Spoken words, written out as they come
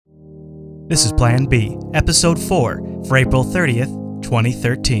This is Plan B, Episode 4, for April 30th,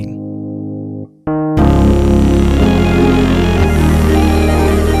 2013.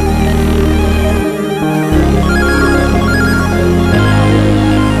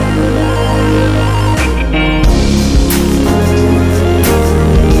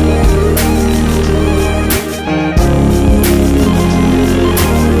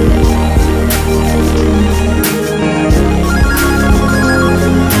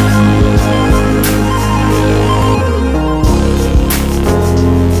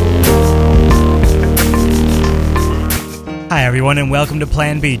 Hi everyone, and welcome to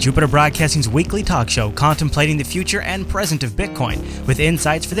Plan B, Jupiter Broadcasting's weekly talk show contemplating the future and present of Bitcoin, with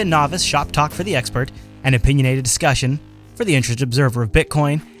insights for the novice, shop talk for the expert, and opinionated discussion for the interested observer of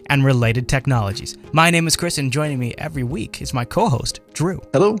Bitcoin and related technologies. My name is Chris, and joining me every week is my co-host, Drew.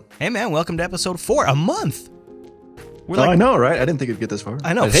 Hello. Hey man, welcome to Episode 4, a month! I know, right? I didn't think it'd get this far.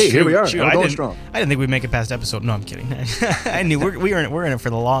 I know. But hey, here we are. We're going strong. I didn't think we'd make it past episode. No, I'm kidding. I knew we're in it for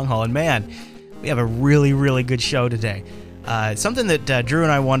the long haul, and man, we have a really, really good show today. Something that Drew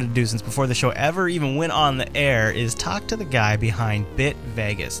and I wanted to do since before the show ever even went on the air is talk to the guy behind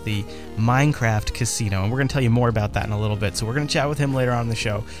BitVegas, the Minecraft casino, and we're going to tell you more about that in a little bit, so we're going to chat with him later on in the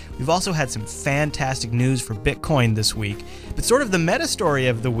show. We've also had some fantastic news for Bitcoin this week, but sort of the meta story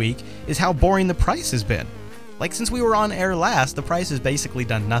of the week is how boring the price has been. Like, since we were on air last, the price has basically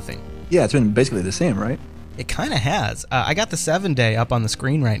done nothing. Yeah, it's been basically the same, right? It kind of has. I got the 7-day up on the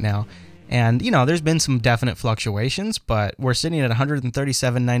screen right now. And, you know, there's been some definite fluctuations, but we're sitting at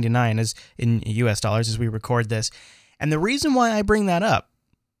 $137.99 as in US dollars as we record this. And the reason why I bring that up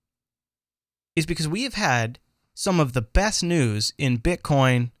is because we have had some of the best news in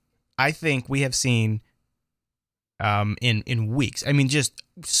Bitcoin I think we have seen in weeks. I mean, just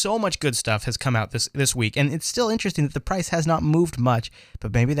so much good stuff has come out this week. And it's still interesting that the price has not moved much,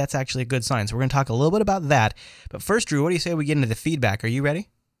 but maybe that's actually a good sign. So we're going to talk a little bit about that. But first, Drew, what do you say we get into the feedback? Are you ready?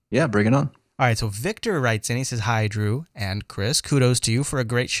 Yeah, bring it on. All right, so Victor writes in. He says, "Hi, Drew and Chris. Kudos to you for a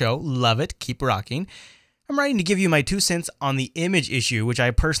great show. Love it. Keep rocking. I'm writing to give you my 2 cents on the image issue, which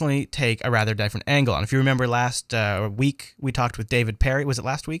I personally take a rather different angle on. If you remember last week, we talked with David Perry. Was it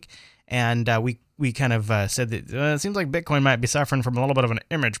last week? And we kind of said that it seems like Bitcoin might be suffering from a little bit of an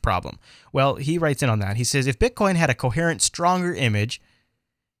image problem. Well, he writes in on that. He says, if Bitcoin had a coherent, stronger image,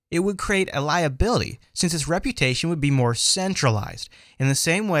 it would create a liability, since its reputation would be more centralized, in the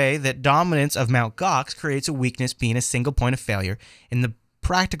same way that dominance of Mt. Gox creates a weakness being a single point of failure in the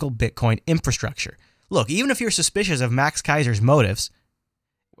practical Bitcoin infrastructure. Look, even if you're suspicious of Max Keiser's motives,"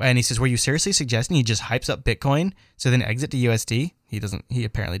 and he says, "were you seriously suggesting he just hypes up Bitcoin so then exit to USD? He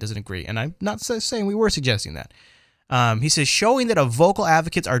apparently doesn't agree, and I'm not saying we were suggesting that. He says, showing that vocal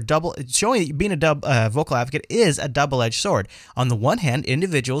advocate is a double-edged sword. On the one hand,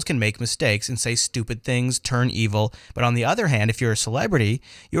 individuals can make mistakes and say stupid things, turn evil. But on the other hand, if you're a celebrity,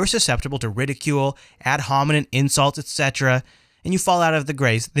 you're susceptible to ridicule, ad hominem insults, etc., and you fall out of the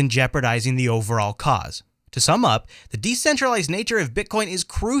grace, then jeopardizing the overall cause. To sum up, the decentralized nature of Bitcoin is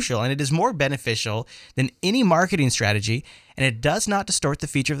crucial, and it is more beneficial than any marketing strategy, and it does not distort the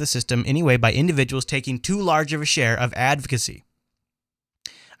feature of the system anyway by individuals taking too large of a share of advocacy.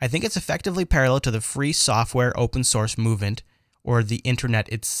 I think it's effectively parallel to the free software open source movement or the internet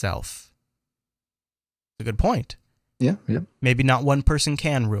itself." It's a good point. Yeah. Maybe not one person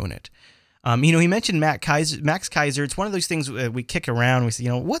can ruin it. He mentioned Max Keiser. It's one of those things we kick around. We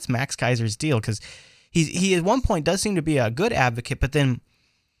say, what's Max Keiser's deal? Because he at one point does seem to be a good advocate, but then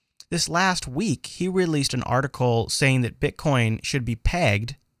this last week he released an article saying that Bitcoin should be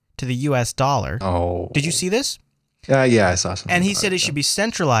pegged to the US dollar. Oh. Did you see this? Yeah, I saw something. And he said it should be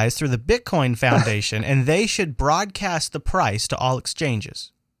centralized through the Bitcoin Foundation, and they should broadcast the price to all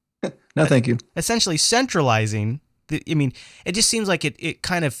exchanges. No, thank you. Essentially centralizing. It just seems like it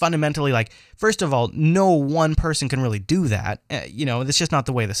kind of fundamentally, like, first of all, no one person can really do that. It's just not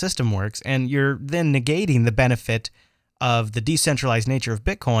the way the system works. And you're then negating the benefit of the decentralized nature of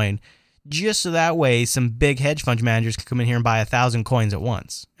Bitcoin just so that way some big hedge fund managers can come in here and buy 1,000 coins at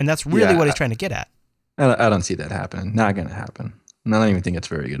once. And that's really what he's trying to get at. I don't see that happening. Not going to happen. I don't even think it's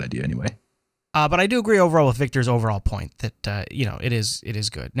a very good idea anyway. But I do agree overall with Victor's overall point that, it is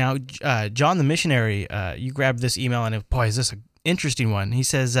good. Now, John the Missionary, you grabbed this email, and boy, is this an interesting one. He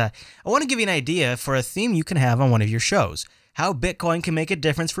says, I want to give you an idea for a theme you can have on one of your shows, how Bitcoin can make a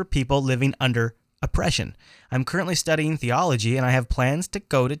difference for people living under oppression. I'm currently studying theology, and I have plans to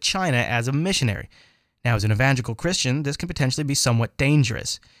go to China as a missionary. Now, as an evangelical Christian, this can potentially be somewhat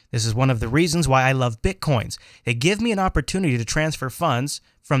dangerous. This is one of the reasons why I love Bitcoins. They give me an opportunity to transfer funds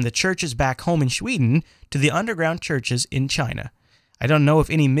from the churches back home in Sweden to the underground churches in China. I don't know of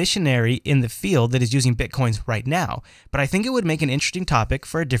any missionary in the field that is using Bitcoins right now, but I think it would make an interesting topic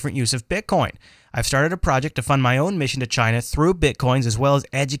for a different use of Bitcoin. I've started a project to fund my own mission to China through Bitcoins, as well as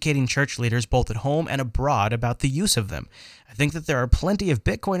educating church leaders both at home and abroad about the use of them. I think that there are plenty of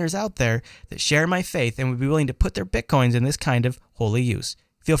Bitcoiners out there that share my faith and would be willing to put their Bitcoins in this kind of holy use.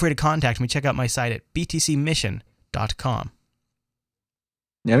 Feel free to contact me. Check out my site at btcmission.com.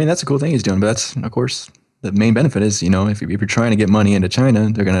 Yeah, I mean, that's a cool thing he's doing, but that's, of course, the main benefit is, if you're trying to get money into China,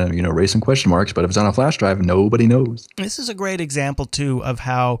 they're going to, raise some question marks, but if it's on a flash drive, nobody knows. This is a great example, too, of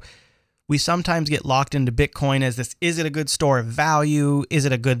how we sometimes get locked into Bitcoin as this, is it a good store of value? Is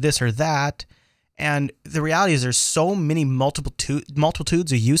it a good this or that? And the reality is there's so many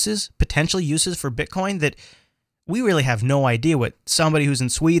multitudes of uses, potential uses for Bitcoin, that we really have no idea what somebody who's in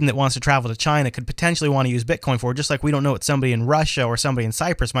Sweden that wants to travel to China could potentially want to use Bitcoin for, just like we don't know what somebody in Russia or somebody in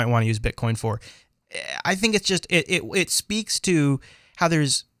Cyprus might want to use Bitcoin for. I think it's just, it speaks to how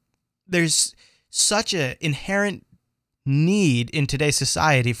there's such an inherent need in today's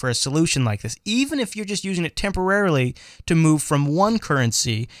society for a solution like this, even if you're just using it temporarily to move from one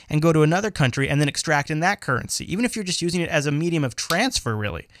currency and go to another country and then extract in that currency. Even if you're just using it as a medium of transfer,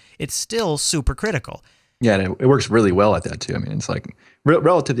 really, it's still super critical. Yeah, and it works really well at that too. I mean, it's like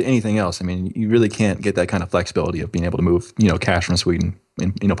relative to anything else. I mean, you really can't get that kind of flexibility of being able to move, cash from Sweden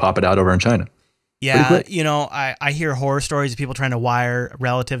and, pop it out over in China. Yeah, I hear horror stories of people trying to wire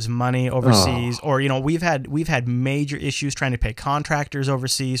relatives money overseas, or we've had major issues trying to pay contractors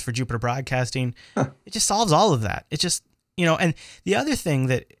overseas for Jupiter Broadcasting. Huh. It just solves all of that. It just and the other thing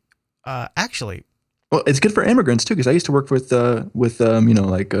that actually, well, it's good for immigrants too, because I used to work with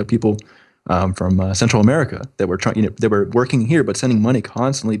people from Central America that were they were working here but sending money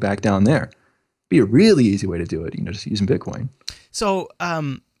constantly back down there. Be a really easy way to do it, just using Bitcoin. So,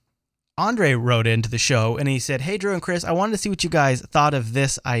 Andre wrote into the show and he said, "Hey, Drew and Chris, I wanted to see what you guys thought of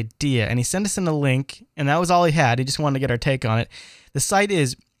this idea." And he sent us in a link, and that was all he had. He just wanted to get our take on it. The site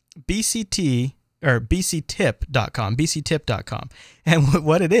is bctip.com, bctip.com. And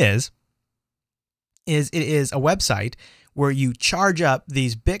what it is it is a website where you charge up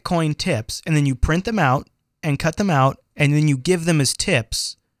these Bitcoin tips, and then you print them out and cut them out, and then you give them as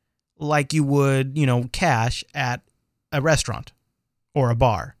tips like you would, cash at a restaurant or a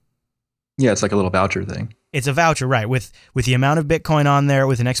bar. Yeah, it's like a little voucher thing. It's a voucher, right, with the amount of Bitcoin on there,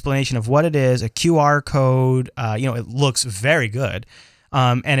 with an explanation of what it is, a QR code. It looks very good,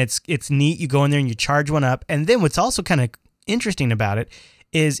 and it's neat. You go in there and you charge one up, and then what's also kind of interesting about it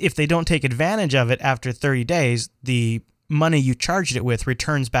is if they don't take advantage of it after 30 days, the money you charged it with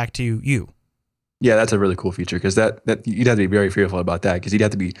returns back to you. Yeah, that's a really cool feature, because that you'd have to be very fearful about that, because you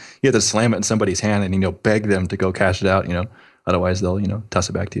have to slam it in somebody's hand and beg them to go cash it out. Otherwise they'll toss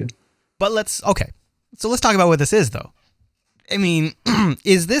it back to you. But let's talk about what this is, though. I mean,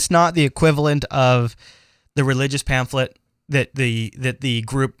 is this not the equivalent of the religious pamphlet that the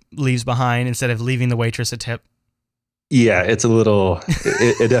group leaves behind instead of leaving the waitress a tip? Yeah, it's a little.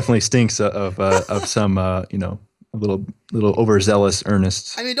 it definitely stinks of some a little overzealous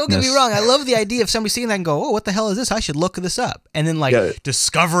earnest. I mean, don't get me wrong. I love the idea of somebody seeing that and go, "Oh, what the hell is this? I should look this up." And then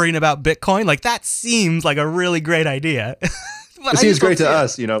discovering about Bitcoin, that seems like a really great idea. It seems great to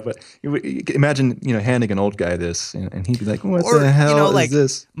us, but imagine, handing an old guy this and he'd be like, "What the hell is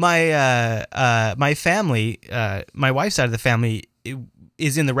this?" My family, my wife's side of the family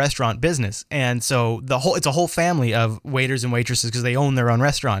is in the restaurant business. And so it's a whole family of waiters and waitresses because they own their own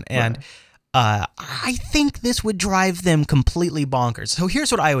restaurant. And I think this would drive them completely bonkers. So here's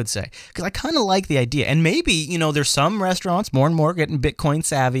what I would say, because I kind of like the idea. And maybe, there's some restaurants more and more getting Bitcoin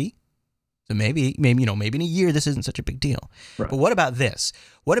savvy. So maybe in a year, this isn't such a big deal. Right. But what about this?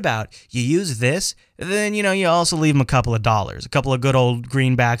 What about you use this, then, you also leave them a couple of dollars, a couple of good old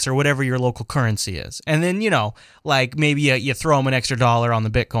greenbacks or whatever your local currency is. And then, maybe you throw them an extra $1 on the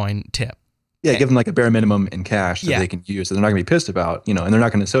Bitcoin tip. Yeah, give them a bare minimum in cash that they can use, that they're not going to be pissed about, and they're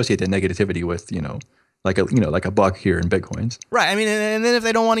not going to associate that negativity with, like a buck here in Bitcoins. Right. I mean, and then if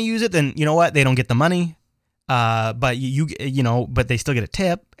they don't want to use it, then you know what? They don't get the money. But but they still get a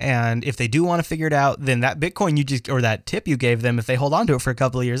tip. And if they do want to figure it out, then that Bitcoin or that tip you gave them, if they hold on to it for a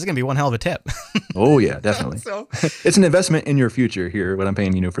couple of years, it's going to be one hell of a tip. Oh yeah, definitely. So it's an investment in your future here. What I'm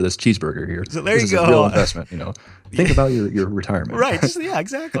paying, for this cheeseburger here. So there this you go. Is a real investment, Think about your retirement. Right. Yeah,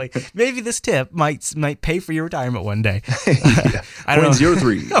 exactly. Maybe this tip might pay for your retirement one day. I don't know.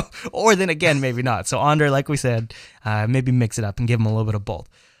 0.03. Or then again, maybe not. So Andre, like we said, maybe mix it up and give them a little bit of both.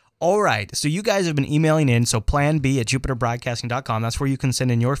 All right, so you guys have been emailing in, so planb@jupiterbroadcasting.com. That's where you can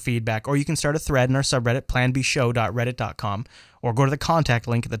send in your feedback, or you can start a thread in our subreddit, planbshow.reddit.com, or go to the contact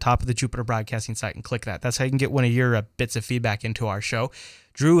link at the top of the Jupiter Broadcasting site and click that. That's how you can get one of your bits of feedback into our show.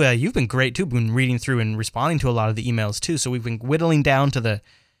 Drew, you've been great, too. Been reading through and responding to a lot of the emails, too, so we've been whittling down to the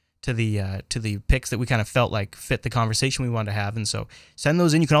picks that we kind of felt like fit the conversation we wanted to have, and so send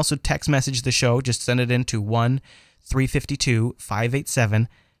those in. You can also text message the show. Just send it in to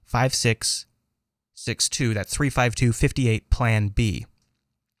 1-352-587-5662. That's 352-58 Plan B.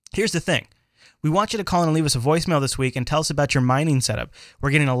 Here's the thing. We want you to call in and leave us a voicemail this week and tell us about your mining setup.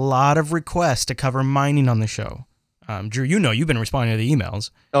 We're getting a lot of requests to cover mining on the show. Drew, you've been responding to the emails.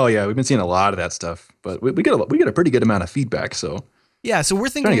 Oh yeah, we've been seeing a lot of that stuff, but we get a pretty good amount of feedback. So yeah, so we're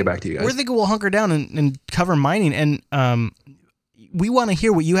thinking trying to get back to you guys. We're thinking we'll hunker down and cover mining, and we want to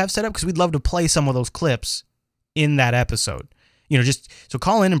hear what you have set up because we'd love to play some of those clips in that episode. Just so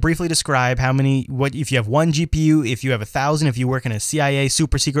call in and briefly describe if you have 1 GPU, if you have 1,000, if you work in a CIA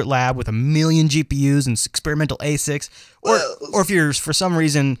super secret lab with 1 million GPUs and experimental ASICs, or if you're, for some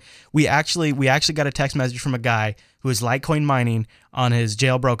reason, we actually got a text message from a guy who is Litecoin mining on his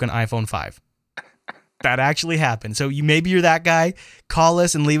jailbroken iPhone 5. That actually happened. So maybe you're that guy. Call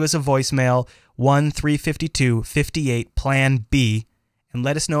us and leave us a voicemail, 1-352-58 Plan B. And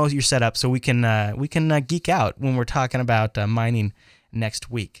let us know your setup so we can geek out when we're talking about mining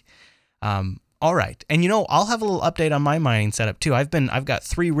next week. All right, and I'll have a little update on my mining setup too. I've got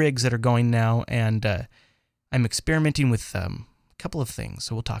 3 rigs that are going now, and I'm experimenting with a couple of things.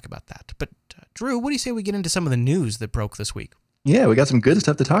 So we'll talk about that. But Drew, what do you say we get into some of the news that broke this week? Yeah, we got some good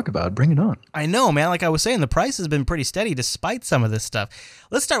stuff to talk about. Bring it on. I know, man. Like I was saying, the price has been pretty steady despite some of this stuff.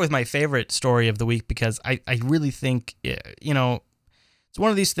 Let's start with my favorite story of the week because I really think it's one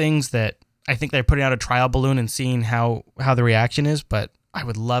of these things that I think they're putting out a trial balloon and seeing how the reaction is, but I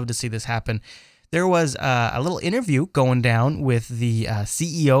would love to see this happen. There was a little interview going down with the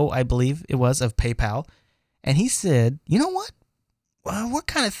CEO, I believe it was, of PayPal, and he said, you know what? Well, we're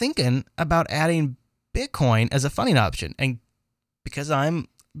kind of thinking about adding Bitcoin as a funding option. And because I'm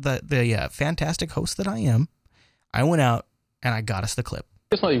the fantastic host that I am, I went out and I got us the clip.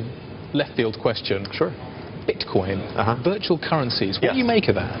 Just my left field question. Sure. Bitcoin, virtual currencies. What do you make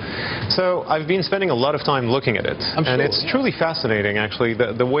of that? So I've been spending a lot of time looking at it, it's truly fascinating, actually,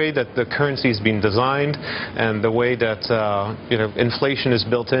 the way that the currency's been designed and the way that inflation is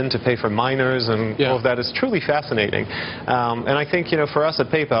built in to pay for miners and all of that is truly fascinating. And I think for us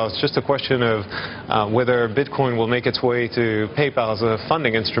at PayPal, it's just a question of whether Bitcoin will make its way to PayPal as a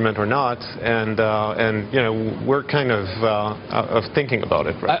funding instrument or not, and we're kind of thinking about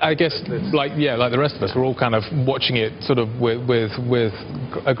it. Right? I guess like the rest of us, we're all kind of watching it sort of with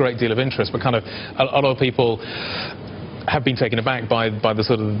a great deal of interest, but kind of a lot of people have been taken aback by the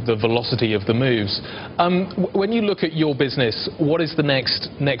sort of the velocity of the moves. When you look at your business, what is the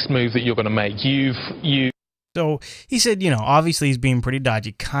next move that you're going to make? So he said, obviously he's being pretty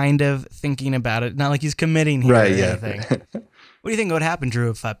dodgy, kind of thinking about it, not like he's committing here or anything. What do you think would happen,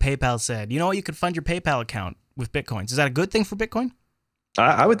 Drew, if PayPal said, you could fund your PayPal account with Bitcoins? Is that a good thing for Bitcoin?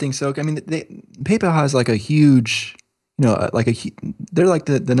 I would think so. I mean, PayPal has like a huge, they're like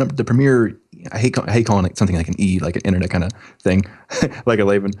the premier. I hate calling it something like an E, like an internet kind of thing, like a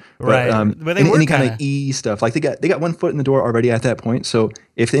layman. Right. But any kind of E stuff, like they got one foot in the door already at that point. So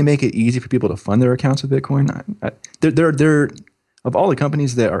if they make it easy for people to fund their accounts with Bitcoin, they're of all the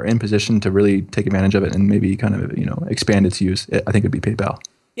companies that are in position to really take advantage of it and maybe kind of expand its use, I think it'd be PayPal.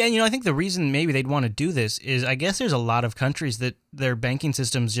 Yeah, I think the reason maybe they'd want to do this is I guess there's a lot of countries that their banking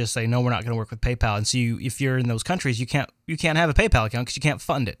systems just say, no, we're not going to work with PayPal. And so if you're in those countries, you can't have a PayPal account because you can't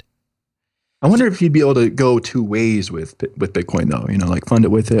fund it. I wonder if you'd be able to go 2 ways with Bitcoin, though, like fund it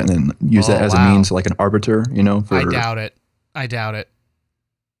with it and then use that as a means, like an arbiter, I doubt it.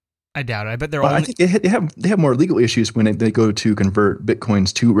 I bet they're I think they have more legal issues when they go to convert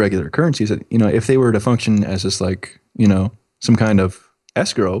Bitcoins to regular currencies. If they were to function as just like, some kind of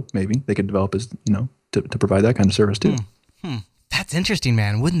escrow, maybe they could develop as to provide that kind of service too. That's interesting,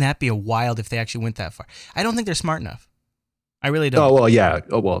 man. Wouldn't that be a wild if they actually went that far? I don't think they're smart enough. I really don't. Oh well, yeah.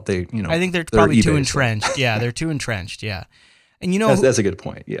 Oh well, they I think they're probably too entrenched. Yeah, they're too entrenched. Yeah, and that's a good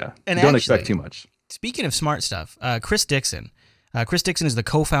point. Yeah, and don't expect too much. Speaking of smart stuff, Chris Dixon. Chris Dixon is the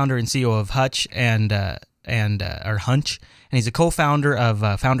co-founder and CEO of Hunch or Hunch, and he's a co-founder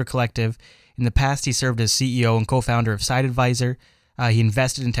of Founder Collective. In the past, he served as CEO and co-founder of Side Advisor. He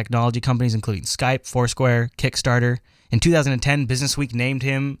invested in technology companies including Skype, Foursquare, Kickstarter. In 2010, Businessweek named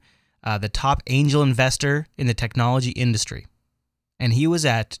him the top angel investor in the technology industry. And he was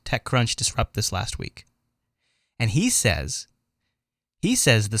at TechCrunch Disrupt this last week. And he says He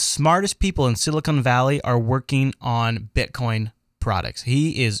says the smartest people in Silicon Valley are working on Bitcoin products.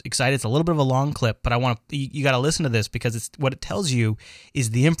 He is excited. It's a little bit of a long clip, but you got to listen to this because it's what it tells you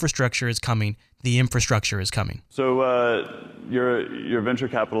is the infrastructure is coming. The infrastructure is coming. So you're venture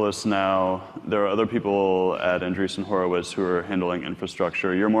capitalists now. There are other people at Andreessen Horowitz who are handling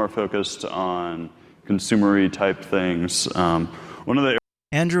infrastructure. You're more focused on consumer-y type things. One of the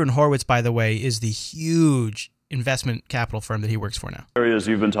Andrew and Horowitz, by the way, is the huge investment capital firm that he works for now. areas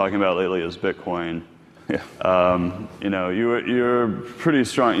you've been talking about lately is Bitcoin. Yeah. You're pretty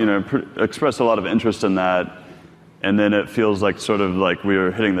strong. Expressed a lot of interest in that, and then it feels like sort of like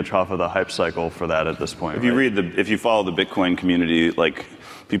we're hitting the trough of the hype cycle for that at this point. If you follow the Bitcoin community, like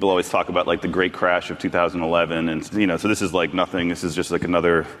people always talk about like the great crash of 2011, and so this is like nothing. This is just like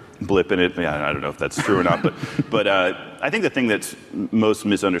another blip in it. Yeah, I don't know if that's true or not, but I think the thing that's most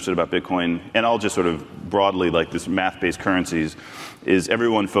misunderstood about Bitcoin, and I'll just sort of broadly like this math-based currencies, is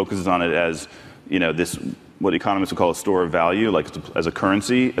everyone focuses on it as this what economists would call a store of value, like as a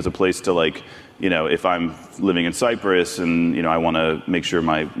currency, as a place to like, if I'm living in Cyprus and I want to make sure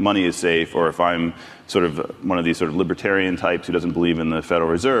my money is safe, or if I'm sort of one of these sort of libertarian types who doesn't believe in the Federal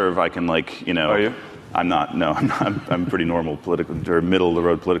Reserve, I can like, Are you? I'm not. No, I'm pretty normal politically, or middle of the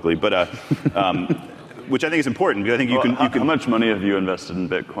road politically, but which I think is important because I think you can. How much money have you invested in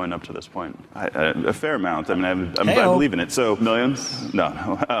Bitcoin up to this point? A fair amount. I mean, I believe in it. So millions?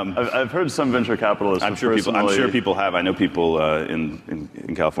 No. I've heard some venture capitalists. I'm sure people have. I know people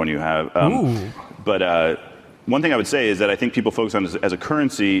in California who have. But one thing I would say is that I think people focus on it as a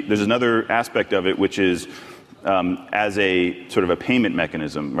currency. There's another aspect of it, which is as a sort of a payment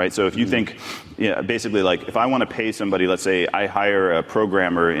mechanism, right? So if you think, basically like if I want to pay somebody, let's say I hire a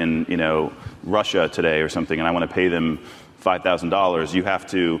programmer in, Russia today or something, and I want to pay them $5,000, you have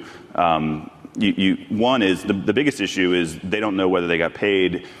to, one is, the biggest issue is they don't know whether they got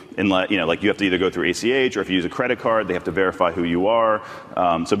paid, unless, like you have to either go through ACH, or if you use a credit card, they have to verify who you are.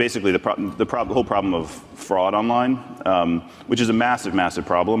 So basically the whole problem of fraud online, which is a massive, massive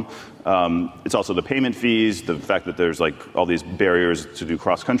problem. It's also the payment fees, the fact that there's like all these barriers to do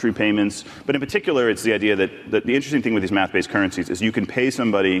cross-country payments. But in particular, it's the idea that the interesting thing with these math-based currencies is you can pay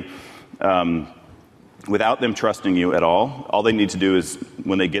somebody without them trusting you at all. All they need to do is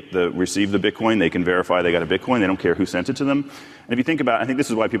when they receive the Bitcoin, they can verify they got a Bitcoin. They don't care who sent it to them. And if you think about, I think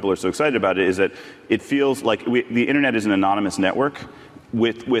this is why people are so excited about it, is that it feels like the internet is an anonymous network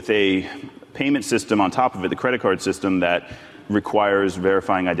with a payment system on top of it, the credit card system that requires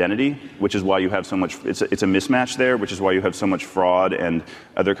verifying identity, which is why you have so much, it's a mismatch there, which is why you have so much fraud and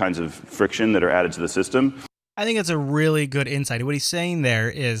other kinds of friction that are added to the system. I think that's a really good insight. What he's saying there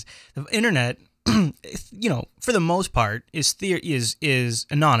is the internet, for the most part, is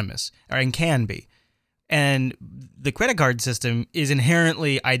anonymous, and can be. And the credit card system is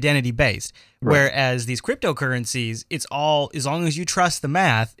inherently identity based. Right. Whereas these cryptocurrencies, it's all, as long as you trust the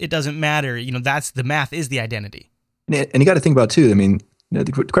math, it doesn't matter. The math is the identity. And you got to think about too. I mean,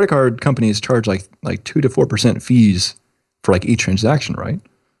 the credit card companies charge like 2 to 4% fees for like each transaction, right?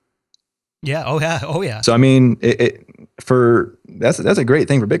 Yeah. Oh yeah. So I mean, that's a great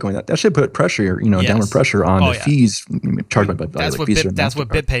thing for Bitcoin. That should put pressure, downward pressure on the fees charged by that's what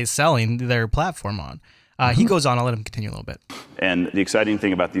BitPay is selling their platform on. He goes on. I'll let him continue a little bit. And the exciting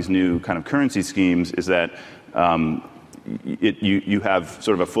thing about these new kind of currency schemes is that you have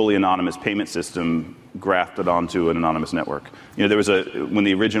sort of a fully anonymous payment system grafted onto an anonymous network. There was when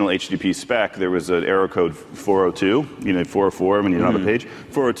the original HTTP spec, there was an error code 402, 404 when you don't have a page.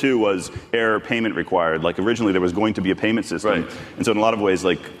 402 was error payment required. Like originally there was going to be a payment system. Right. And so in a lot of ways,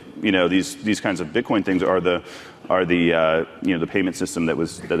 like, these kinds of Bitcoin things are the payment system that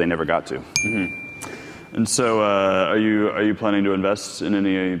they never got to. Mm-hmm. And so, are you planning to invest in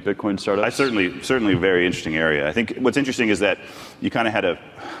any Bitcoin startups? Certainly a very interesting area. I think what's interesting is that you kind of had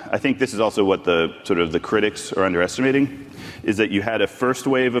I think this is also what the sort of the critics are underestimating, is that you had a first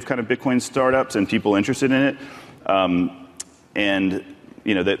wave of kind of Bitcoin startups and people interested in it, and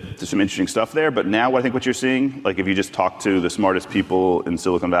that there's some interesting stuff there. But now I think what you're seeing, like if you just talk to the smartest people in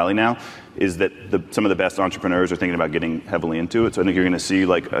Silicon Valley now, is that some of the best entrepreneurs are thinking about getting heavily into it. So I think you're going to see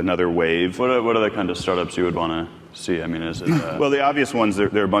like another wave. What are the kind of startups you would want to see? I mean, is it? Well, the obvious ones, there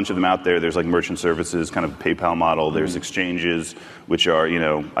are a bunch of them out there. There's like merchant services, kind of PayPal model. There's exchanges, which are,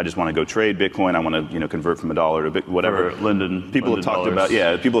 I just want to go trade Bitcoin. I want to, convert from $1 to whatever. Or Linden. People have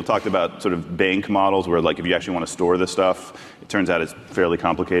talked about sort of bank models where like if you actually want to store the stuff, it turns out it's fairly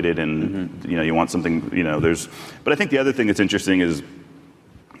complicated and, you want something, but I think the other thing that's interesting is,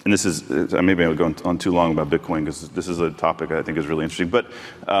 and this is, maybe I'll go on too long about Bitcoin because this is a topic I think is really interesting, but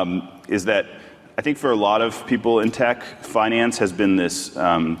is that I think for a lot of people in tech, finance has been this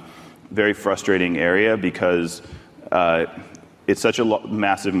very frustrating area because it's such a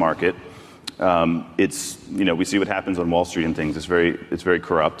massive market. It's, we see what happens on Wall Street and things. It's very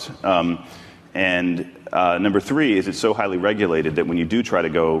corrupt. And number three is it's so highly regulated that when you do try to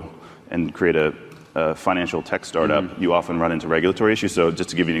go and create a financial tech startup, you often run into regulatory issues. So just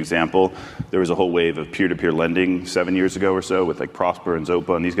to give you an example, there was a whole wave of peer-to-peer lending 7 years ago or so with like Prosper and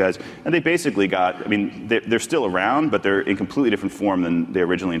Zopa and these guys. And they basically they're still around, but they're in completely different form than they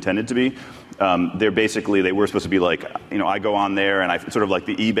originally intended to be. They were supposed to be like, I go on there and I sort of like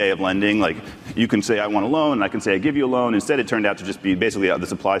the eBay of lending. Like you can say I want a loan and I can say I give you a loan. Instead, it turned out to just be basically the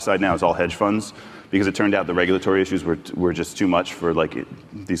supply side now is all hedge funds, because it turned out the regulatory issues were just too much for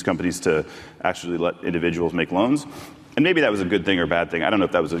these companies to actually let individuals make loans. And maybe that was a good thing or a bad thing. I don't know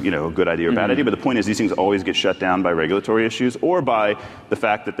if that was a good idea or bad idea, but the point is these things always get shut down by regulatory issues or by the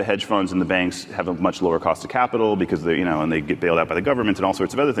fact that the hedge funds and the banks have a much lower cost of capital because they, and they get bailed out by the government and all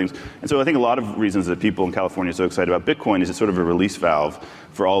sorts of other things. And so I think a lot of reasons that people in California are so excited about Bitcoin is it's sort of a release valve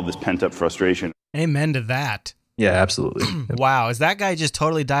for all of this pent-up frustration. Amen to that. Yeah, absolutely. Wow. Is that guy just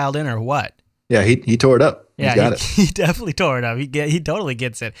totally dialed in or what? Yeah, he tore it up. Yeah, he definitely tore it up. He totally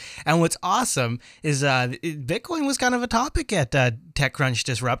gets it. And what's awesome is Bitcoin was kind of a topic at TechCrunch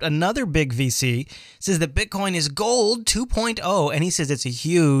Disrupt. Another big VC says that Bitcoin is gold 2.0, and he says it's a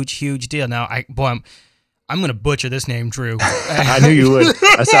huge, huge deal. Now, I'm going to butcher this name, Drew. I knew you would.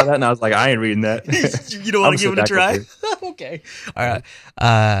 I saw that and I was like, I ain't reading that. You don't want to give it a try? Okay. All right.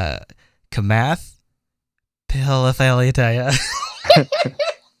 Kamath Pilafaliataya.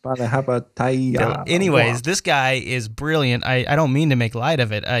 Anyways, this guy is brilliant. I don't mean to make light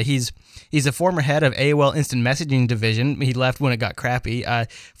of it. He's a former head of AOL Instant Messaging Division. He left when it got crappy.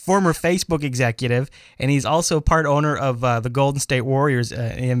 Former Facebook executive, and he's also part owner of the Golden State Warriors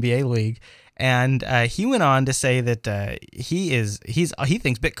NBA League. And he went on to say that he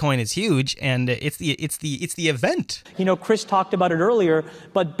thinks Bitcoin is huge, and it's the event. Chris talked about it earlier,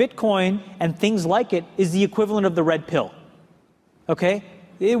 but Bitcoin and things like it is the equivalent of the red pill. Okay.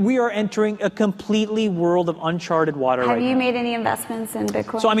 We are entering a completely world of uncharted water right now. Have you made any investments in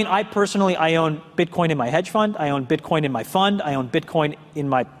Bitcoin? So, I own Bitcoin in my hedge fund. I own Bitcoin in my fund. I own Bitcoin in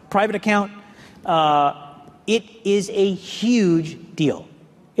my private account. It is a huge deal.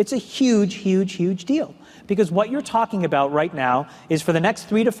 It's a huge, huge, huge deal. Because what you're talking about right now is for the next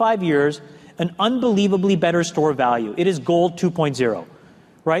 3 to 5 years, an unbelievably better store of value. It is gold 2.0,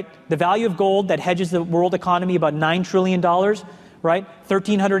 right? The value of gold that hedges the world economy about $9 trillion, right?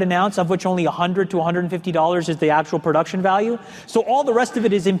 $1,300 an ounce, of which only $100 to $150 is the actual production value. So all the rest of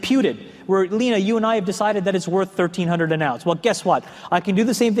it is imputed, where, Lena, you and I have decided that it's worth $1,300 an ounce. Well, guess what? I can do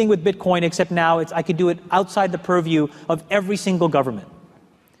the same thing with Bitcoin, except now I can do it outside the purview of every single government.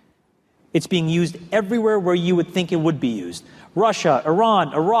 It's being used everywhere where you would think it would be used. Russia,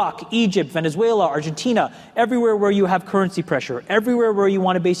 Iran, Iraq, Egypt, Venezuela, Argentina, everywhere where you have currency pressure, everywhere where you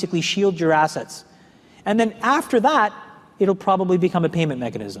want to basically shield your assets. And then after that, it'll probably become a payment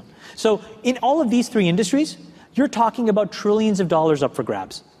mechanism. So in all of these three industries, you're talking about trillions of dollars up for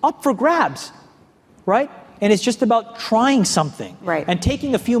grabs. Up for grabs, right? And it's just about trying something. Right. And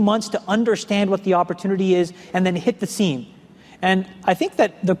taking a few months to understand what the opportunity is and then hit the scene. And I think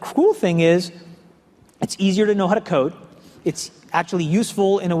that the cool thing is it's easier to know how to code. It's actually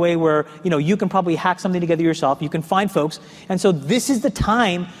useful in a way where, you can probably hack something together yourself. You can find folks. And so this is the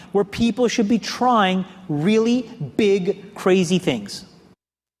time where people should be trying really big, crazy things.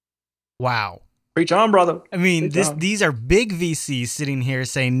 Wow. Preach on, brother. I mean, these are big VCs sitting here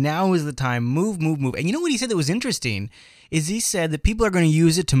saying now is the time, move. And you know what he said that was interesting is he said that people are going to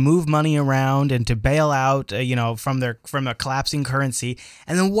use it to move money around and to bail out, from a collapsing currency.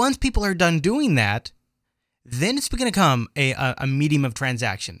 And then once people are done doing that, then it's going to become a medium of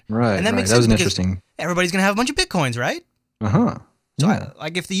transaction. Right. And that makes that sense was because interesting. Everybody's going to have a bunch of Bitcoins, right? Uh-huh. So Yeah.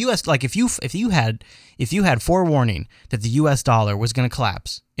 if the US, if you had forewarning that the US dollar was going to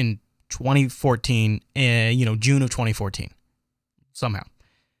collapse in 2014, June of 2014, somehow,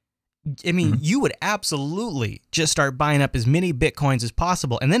 I mean, you would absolutely just start buying up as many Bitcoins as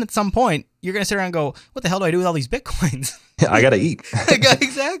possible. And then at some point, you're going to sit around and go, what the hell do I do with all these Bitcoins? I got to eat.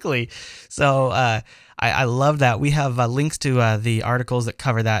 Exactly. So I love that. We have links to the articles that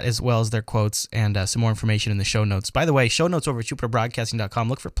cover that, as well as their quotes and some more information in the show notes. By the way, show notes over at jupiterbroadcasting.com.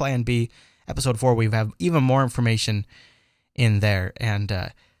 Look for Plan B, Episode 4. We have even more information in there.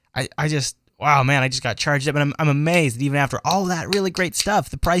 And I just... Wow, man, I just got charged up, and I'm amazed that even after all that really great stuff,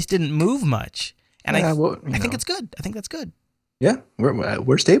 the price didn't move much. And I think it's good. I think that's good. Yeah,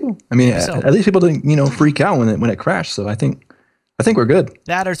 we're stable. I mean, So. at least people didn't freak out when it crashed. So I think I think we're good.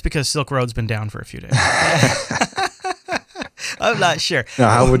 That or it's because Silk Road's been down for a few days. I'm not sure. Now,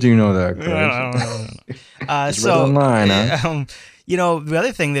 how would you know that, Chris? I don't know. Just read it online, huh? The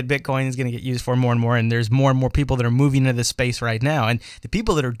other thing that Bitcoin is going to get used for more and more, and there's more and more people that are moving into this space right now, and the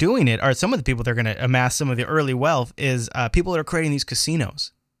people that are doing it are some of the people that are going to amass some of the early wealth is people that are creating these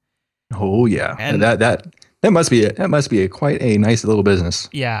casinos. Oh yeah, And that must be quite a nice little business.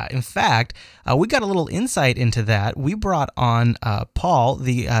 Yeah, in fact, we got a little insight into that. We brought on Paul,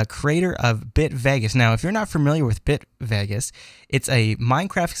 the creator of BitVegas. Now, if you're not familiar with BitVegas, it's a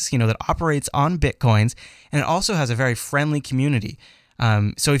Minecraft casino that operates on Bitcoins, and it also has a very friendly community.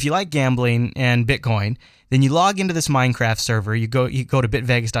 So if you like gambling and Bitcoin, then you log into this Minecraft server. You go to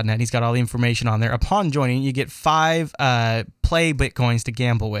bitvegas.net. He's got all the information on there. Upon joining, you get 5 play Bitcoins to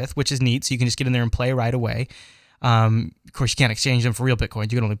gamble with, which is neat. So you can just get in there and play right away. Of course, you can't exchange them for real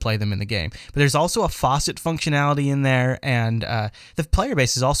Bitcoins. You can only play them in the game. But there's also a faucet functionality in there, and the player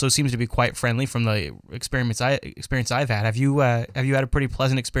base also seems to be quite friendly from the experience I've had. Have you had a pretty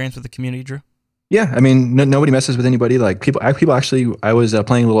pleasant experience with the community, Drew? Yeah, I mean, nobody messes with anybody. Like people actually, I was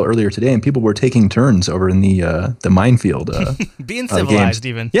playing a little earlier today, and people were taking turns over in the minefield. Being civilized,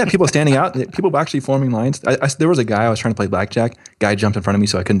 even. Yeah, people standing out. People were actually forming lines. There was a guy I was trying to play blackjack. Guy jumped in front of me,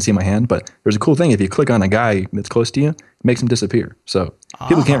 so I couldn't see my hand. But there's a cool thing: if you click on a guy that's close to you, it makes him disappear. So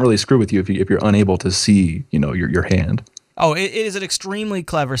people can't really screw with you if you're unable to see, your hand. Oh, it is an extremely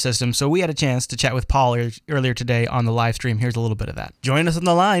clever system. So we had a chance to chat with Paul earlier today on the live stream. Here's a little bit of that. Joining us on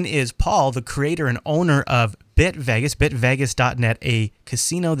the line is Paul, the creator and owner of BitVegas, bitvegas.net, a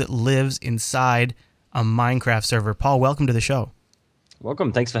casino that lives inside a Minecraft server. Paul, welcome to the show.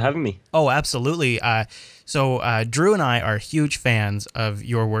 Welcome. Thanks for having me. Oh, absolutely. So Drew and I are huge fans of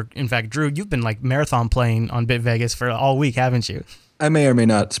your work. In fact, Drew, you've been like marathon playing on BitVegas for all week, haven't you? I may or may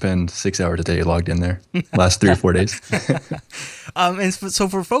not spend 6 hours a day logged in there last 3 or 4 days. And so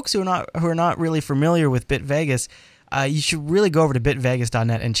for folks who are not really familiar with BitVegas, you should really go over to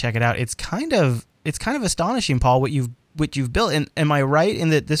bitvegas.net and check it out. It's kind of astonishing, Paul, what you've built. And am I right in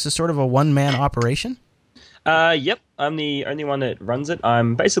that this is sort of a one-man operation? Yep, I'm the only one that runs it.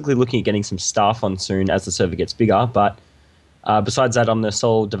 I'm basically looking at getting some staff on soon as the server gets bigger. But besides that, I'm the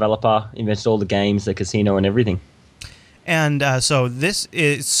sole developer, invented all the games, the casino, and everything. And so this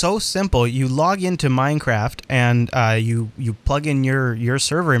is so simple. You log into Minecraft and you plug in your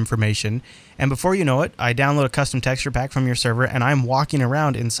server information, and before you know it, I download a custom texture pack from your server, and I'm walking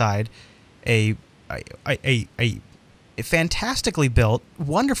around inside a fantastically built,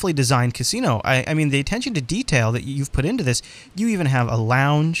 wonderfully designed casino. I mean, the attention to detail that you've put into this. You even have a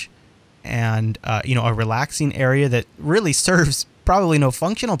lounge and a relaxing area that really serves probably no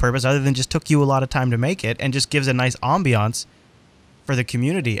functional purpose other than just took you a lot of time to make it and just gives a nice ambiance for the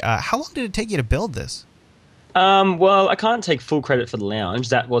community. How long did it take you to build this? Well, I can't take full credit for the lounge.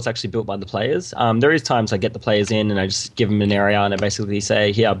 That was actually built by the players. There is times I get the players in and I just give them an area and I basically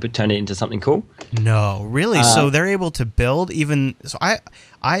say, here, turn it into something cool. No, really? So they're able to build even... So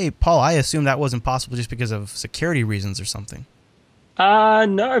Paul, I assume that wasn't possible just because of security reasons or something.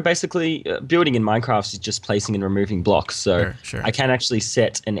 No, basically building in Minecraft is just placing and removing blocks. So sure. I can actually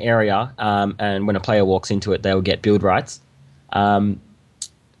set an area, and when a player walks into it, they'll get build rights. But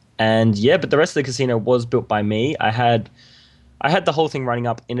the rest of the casino was built by me. I had the whole thing running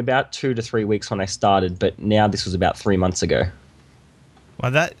up in about 2 to 3 weeks when I started, but now this was about 3 months ago.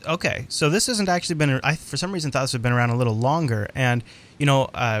 Well, okay. So this hasn't actually been. I for some reason thought this had been around a little longer. And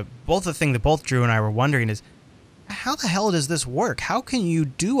both the thing that both Drew and I were wondering is, how the hell does this work? How can you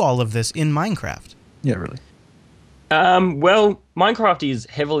do all of this in Minecraft? Yeah, really. Well, Minecraft is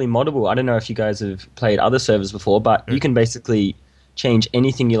heavily moddable. I don't know if you guys have played other servers before, but you can basically change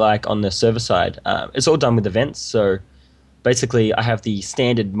anything you like on the server side. It's all done with events. So basically, I have the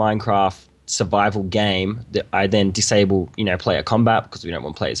standard Minecraft survival game that I then disable, player combat because we don't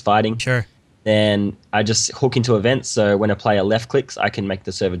want players fighting. Sure. Then I just hook into events. So when a player left clicks, I can make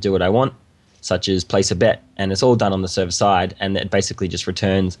the server do what I want, such as place a bet, and it's all done on the server side, and it basically just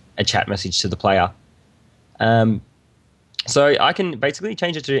returns a chat message to the player. So I can basically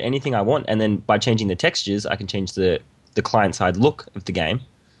change it to anything I want, and then by changing the textures, I can change the client-side look of the game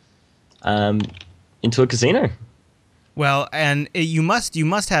into a casino. Well, and you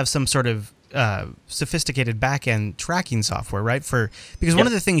must have some sort of sophisticated back-end tracking software, right? Because one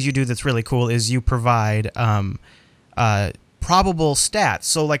of the things you do that's really cool is you provide probable stats.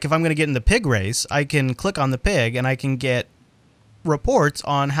 So like if I'm going to get in the pig race, I can click on the pig and I can get reports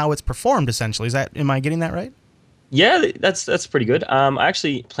on how it's performed essentially. Am I getting that right? Yeah, that's pretty good. I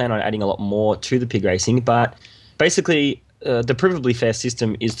actually plan on adding a lot more to the pig racing, but basically the provably fair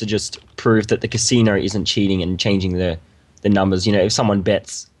system is to just prove that the casino isn't cheating and changing the the numbers. You know, if someone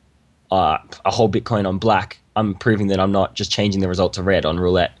bets a whole Bitcoin on black, I'm proving that I'm not just changing the result to red on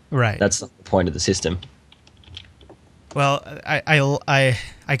roulette. Right. That's the point of the system. Well, I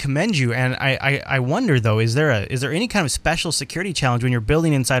commend you, and I wonder though, is there any kind of special security challenge when you're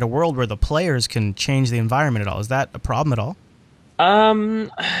building inside a world where the players can change the environment at all? Is that a problem at all?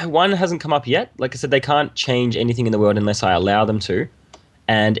 One hasn't come up yet. Like I said, they can't change anything in the world unless I allow them to.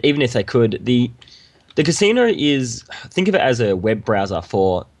 And even if they could, the casino is, think of it as a web browser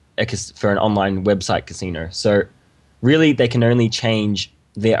for an online website casino. So really, they can only change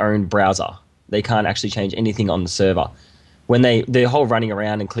their own browser. They can't actually change anything on the server. When the whole running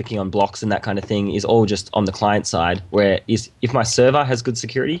around and clicking on blocks and that kind of thing is all just on the client side, where if my server has good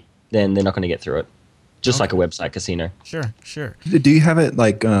security, then they're not going to get through it. Just like a website casino. Sure. Do you have it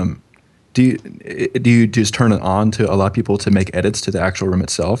like, do you just turn it on to allow people to make edits to the actual room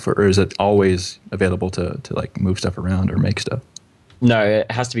itself, or is it always available to like move stuff around or make stuff? No,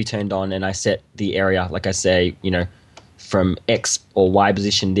 it has to be turned on, and I set the area, like I say, you know, from X or Y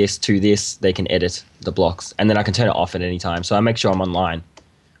position this to this, they can edit the blocks, and then I can turn it off at any time. So I make sure I'm online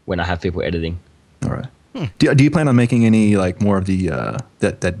when I have people editing. All right. Do you plan on making any like more of the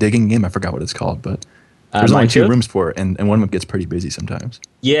that digging game? I forgot what it's called, but there's only 2 rooms for it, and one of them gets pretty busy sometimes.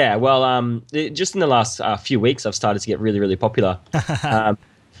 Yeah, well, just in the last few weeks, I've started to get really, really popular.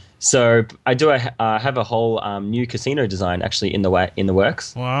 So I do have a whole new casino design actually in the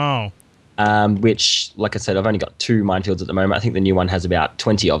works. Wow. Which, like I said, I've only got 2 minefields at the moment. I think the new one has about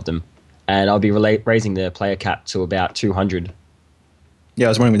 20 of them. And I'll be raising the player cap to about 200. Yeah, I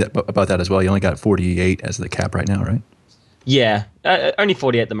was wondering about that as well. You only got 48 as the cap right now, right? Yeah, only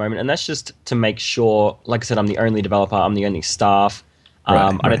 48 at the moment. And that's just to make sure, like I said, I'm the only developer, I'm the only staff. I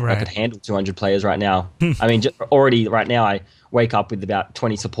don't think I could handle 200 players right now. I mean, already right now I wake up with about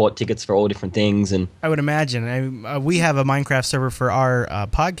 20 support tickets for all different things. And I would imagine. We have a Minecraft server for our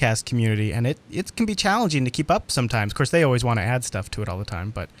podcast community, and it can be challenging to keep up sometimes. Of course, they always want to add stuff to it all the time.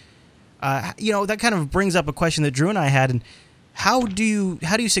 But, that kind of brings up a question that Drew and I had. And how do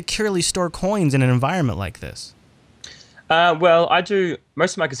you securely store coins in an environment like this? Well, I do.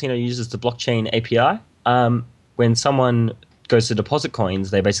 Most of my casino uses the blockchain API. When someone goes to deposit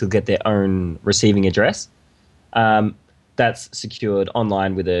coins, they basically get their own receiving address. That's secured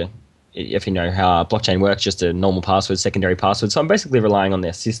online with if you know how blockchain works, just a normal password, secondary password. So I'm basically relying on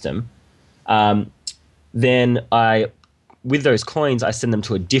their system. Then with those coins, I send them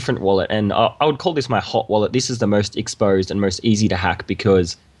to a different wallet, and I would call this my hot wallet. This is the most exposed and most easy to hack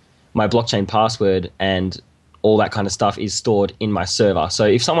because my blockchain password and all that kind of stuff is stored in my server. So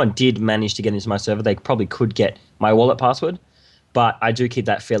if someone did manage to get into my server, they probably could get my wallet password. But I do keep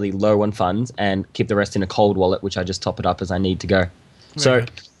that fairly low on funds and keep the rest in a cold wallet, which I just top it up as I need to go. So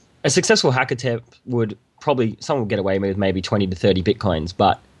a successful hack attempt someone would get away with maybe 20 to 30 Bitcoins,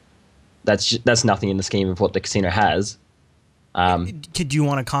 but that's nothing in the scheme of what the casino has. Did you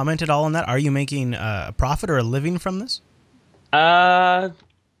want to comment at all on that? Are you making a profit or a living from this? I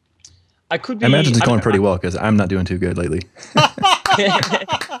could be. I imagine it's going pretty well because I'm not doing too good lately.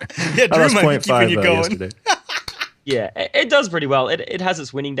 Yeah, Drew might be keeping you going. Yesterday. Yeah, it does pretty well. It has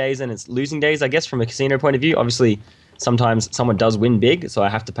its winning days and its losing days, I guess, from a casino point of view. Obviously, sometimes someone does win big, so I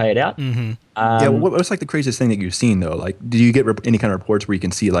have to pay it out. Mm-hmm. What's like the craziest thing that you've seen though? Like, do you get any kind of reports where you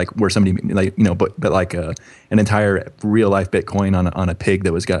can see like where somebody but like an entire real life Bitcoin on a pig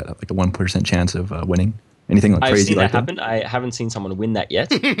that was got like a 1% chance of winning? Anything like crazy like that? I've seen that happen. I haven't seen someone win that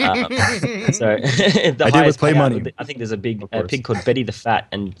yet. So I did with play money. I think there's a pig called Betty the Fat,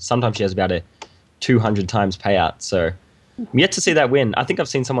 and sometimes she has about a 200 times payout. So I'm yet to see that win. I think I've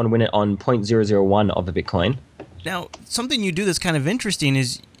seen someone win it on 0.001 of a Bitcoin. Now, something you do that's kind of interesting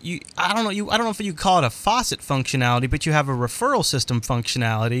is I don't know if you call it a faucet functionality, but you have a referral system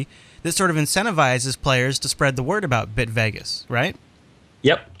functionality that sort of incentivizes players to spread the word about BitVegas, right?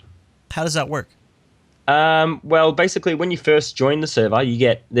 Yep. How does that work? Well, basically, when you first join the server,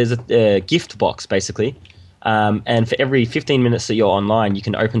 there's a gift box, basically. And for every 15 minutes that you're online, you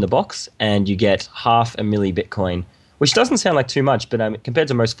can open the box and you get 500 milli Bitcoin, which doesn't sound like too much, but compared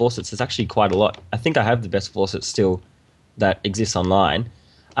to most faucets, it's actually quite a lot. I think I have the best faucet still that exists online.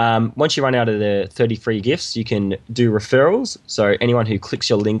 Once you run out of the 30 free gifts, you can do referrals. So anyone who clicks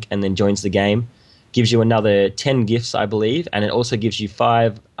your link and then joins the game gives you another 10 gifts, I believe, and it also gives you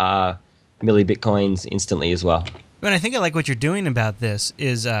 5 milli Bitcoins instantly as well. And I think I like what you're doing about this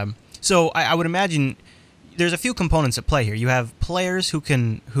is, so I would imagine there's a few components at play here. You have players who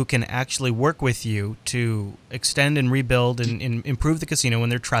can actually work with you to extend and rebuild and improve the casino when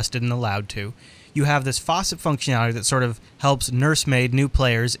they're trusted and allowed to. You have this faucet functionality that sort of helps nursemaid new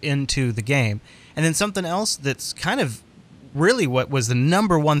players into the game. And then something else that's kind of really what was the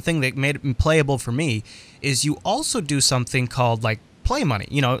number one thing that made it playable for me is you also do something called like play money.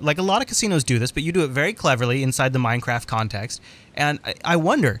 You know, like a lot of casinos do this, but you do it very cleverly inside the Minecraft context. And I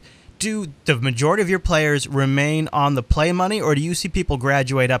wonder, do the majority of your players remain on the play money, or do you see people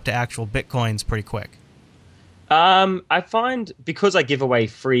graduate up to actual Bitcoins pretty quick? I find because I give away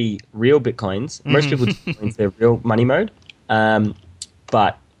free real Bitcoins, most people do into their real money mode.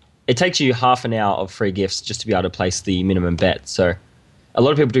 But it takes you half an hour of free gifts just to be able to place the minimum bet. So a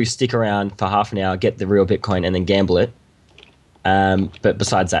lot of people do stick around for half an hour, get the real Bitcoin, and then gamble it. But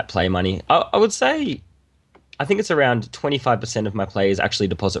besides that, play money. I would say, I think it's around 25% of my players actually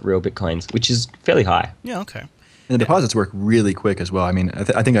deposit real Bitcoins, which is fairly high. Yeah, okay. And the deposits work really quick as well. I mean,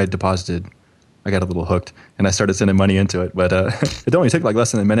 I think I got a little hooked, and I started sending money into it. But it only took like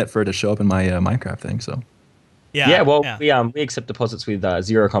less than a minute for it to show up in my Minecraft thing. So we accept deposits with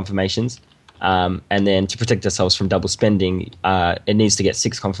 0 confirmations, and then to protect ourselves from double spending, it needs to get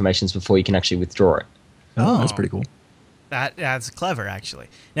 6 confirmations before you can actually withdraw it. Oh, that's pretty cool. That's clever, actually.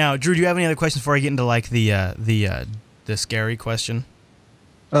 Now, Drew, do you have any other questions before I get into like the scary question?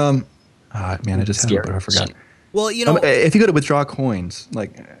 Man, I just had it, but I forgot. Well, you know, if you go to withdraw coins,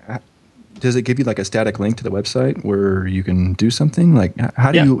 like, does it give you like a static link to the website where you can do something? Like,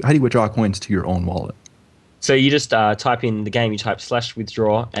 how do you withdraw coins to your own wallet? So you just type in the game, you type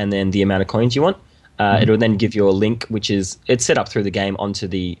 /withdraw, and then the amount of coins you want. It will then give you a link, it's set up through the game onto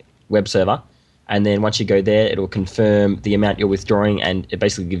the web server. And then once you go there, it will confirm the amount you're withdrawing, and it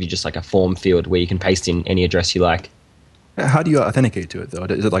basically gives you just like a form field where you can paste in any address you like. How do you authenticate to it though?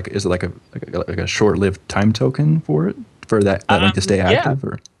 Is it like a short-lived time token for that link to stay active?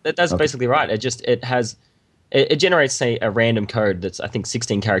 Or? That's basically right. It generates, say, a random code that's I think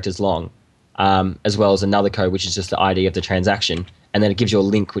 16 characters long, as well as another code which is just the ID of the transaction, and then it gives you a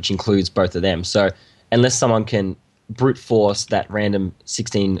link which includes both of them. So unless someone can brute force that random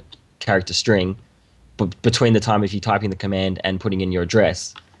 16 character string between the time if you type in the command and putting in your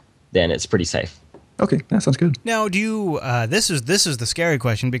address, then it's pretty safe. Okay, that sounds good. Now, do you? This is the scary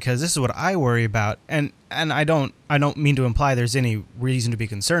question, because this is what I worry about, and I don't mean to imply there's any reason to be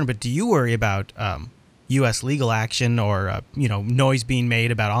concerned, but do you worry about U.S. legal action or noise being made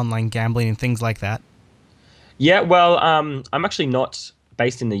about online gambling and things like that? Yeah, well, I'm actually not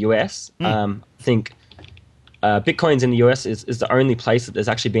based in the U.S. I think Bitcoins in the US is the only place that there's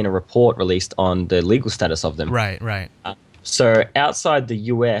actually been a report released on the legal status of them. Right. So outside the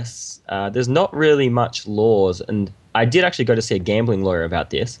US, there's not really much laws. And I did actually go to see a gambling lawyer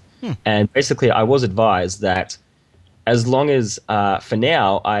about this. And basically I was advised that as long as, for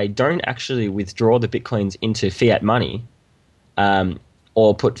now, I don't actually withdraw the Bitcoins into fiat money,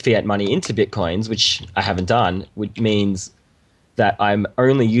 or put fiat money into Bitcoins, which I haven't done, which means that I'm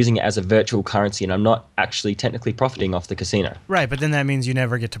only using it as a virtual currency and I'm not actually technically profiting off the casino. Right, but then that means you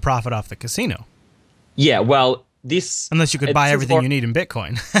never get to profit off the casino. Yeah, well, unless you could buy everything you need in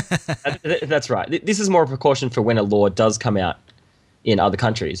Bitcoin. That's right. This is more a precaution for when a law does come out in other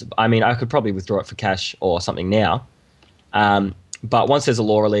countries. I mean, I could probably withdraw it for cash or something now. But once there's a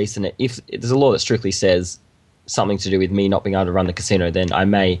law released, and if there's a law that strictly says something to do with me not being able to run the casino, then I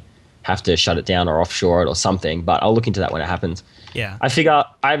may have to shut it down or offshore it or something. But I'll look into that when it happens. Yeah. I figure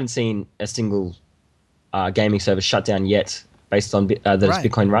I haven't seen a single gaming service shut down yet based on that it's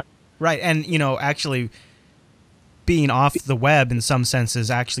Bitcoin run. Right, and actually being off the web in some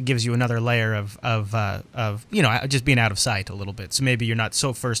senses actually gives you another layer of just being out of sight a little bit. So maybe you're not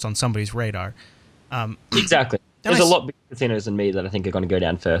so first on somebody's radar. Exactly. There's a lot bigger casinos than me that I think are going to go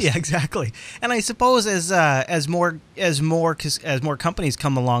down first. Yeah, exactly. And I suppose as more companies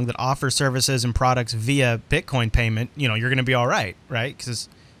come along that offer services and products via Bitcoin payment, you're going to be all right? Because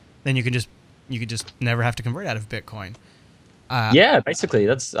then you could just never have to convert out of Bitcoin. Yeah, basically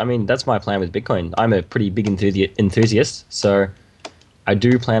that's my plan with Bitcoin. I'm a pretty big enthusiast, so I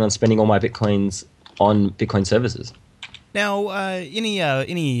do plan on spending all my Bitcoins on Bitcoin services. Now,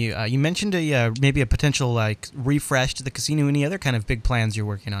 you mentioned maybe a potential refresh to the casino. Any other kind of big plans you're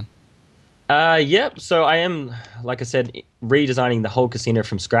working on? Yep. So I am, like I said, redesigning the whole casino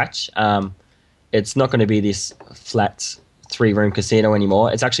from scratch. It's not going to be this flat 3-room casino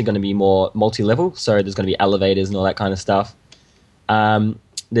anymore. It's actually going to be more multi-level. So there's going to be elevators and all that kind of stuff.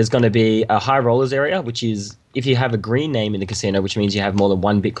 There's going to be a high rollers area, which is if you have a green name in the casino, which means you have more than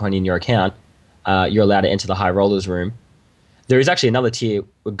 1 Bitcoin in your account, you're allowed to enter the high rollers room. There is actually another tier,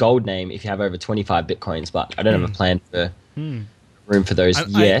 a gold name, if you have over 25 Bitcoins, but I don't have a plan for room for those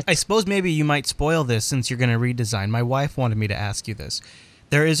yet. I suppose maybe you might spoil this since you're going to redesign. My wife wanted me to ask you this.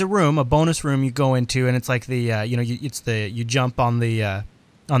 There is a room, a bonus room you go into, and it's like you jump on the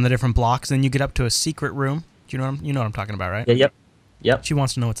different blocks, and then you get up to a secret room. Do you know what I'm talking about, right? Yeah, yep. She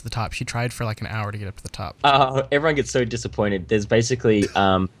wants to know what's at the top. She tried for like an hour to get up to the top. Everyone gets so disappointed. There's basically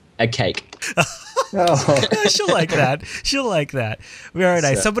a cake. She'll like that. She'll like that. Very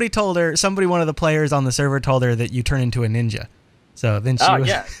nice. Somebody told her. One of the players on the server told her that you turn into a ninja. So then she.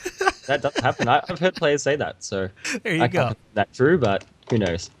 Yeah, that does happen. I've heard players say that. So there you go. That's true, but who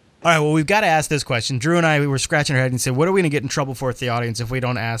knows? All right, well, we've got to ask this question. Drew and I, we were scratching our head and said, what are we going to get in trouble for with the audience if we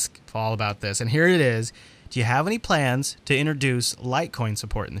don't ask Paul about this? And here it is. Do you have any plans to introduce Litecoin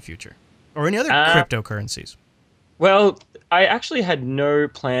support in the future? Or any other cryptocurrencies? Well, I actually had no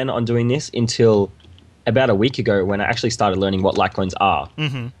plan on doing this until about a week ago when I actually started learning what Litecoins are.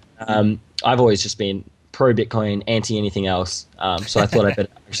 Mm-hmm. I've always just been pro-Bitcoin, anti-anything else. So I thought I'd better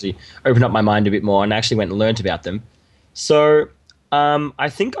actually open up my mind a bit more and actually went and learned about them. So... I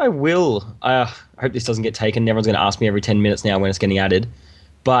think I will. I hope this doesn't get taken. Everyone's going to ask me every 10 minutes now when it's getting added.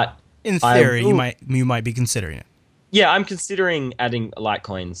 But in theory, you might be considering it. Yeah, I'm considering adding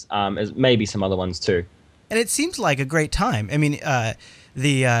Litecoins, as maybe some other ones too. And it seems like a great time. I mean, as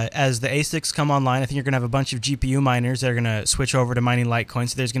the ASICs come online, I think you're going to have a bunch of GPU miners that are going to switch over to mining Litecoin.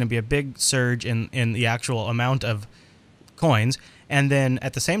 So there's going to be a big surge in the actual amount of coins. And then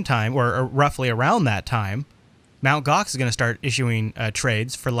at the same time, or roughly around that time, Mt. Gox is going to start issuing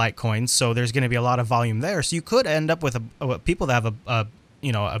trades for Litecoins, so there's going to be a lot of volume there. So you could end up with people that have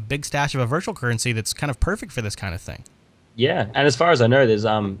a big stash of a virtual currency that's kind of perfect for this kind of thing. Yeah, and as far as I know, there's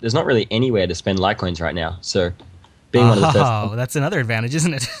not really anywhere to spend Litecoins right now. So being one of the first. Oh, that's another advantage,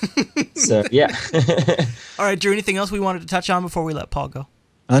 isn't it? So yeah. All right, Drew. Anything else we wanted to touch on before we let Paul go?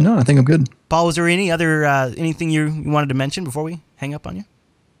 No, I think I'm good. Paul, was there anything you wanted to mention before we hang up on you?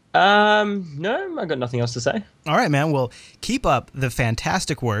 No, I got nothing else to say. All right, man. Well, keep up the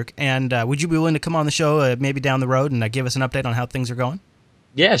fantastic work. And would you be willing to come on the show maybe down the road and give us an update on how things are going?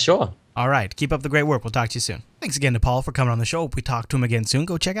 Yeah, sure. All right. Keep up the great work. We'll talk to you soon. Thanks again to Paul for coming on the show. If we talk to him again soon,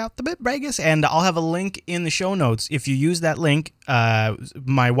 go check out the BitVegas. And I'll have a link in the show notes. If you use that link,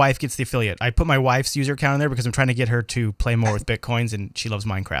 my wife gets the affiliate. I put my wife's user account in there because I'm trying to get her to play more with Bitcoins, and she loves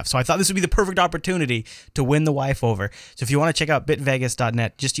Minecraft. So I thought this would be the perfect opportunity to win the wife over. So if you want to check out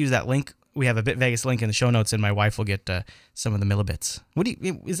bitvegas.net, just use that link. We have a BitVegas link in the show notes, and my wife will get some of the millibits.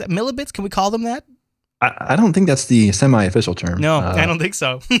 Is that millibits? Can we call them that? I don't think that's the semi-official term. No, I don't think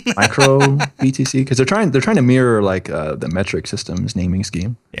so. Micro BTC, because they're trying to mirror like the metric system's naming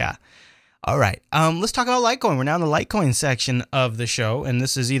scheme. Yeah. All right. Let's talk about Litecoin. We're now in the Litecoin section of the show, and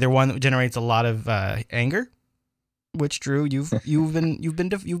this is either one that generates a lot of anger, which Drew you've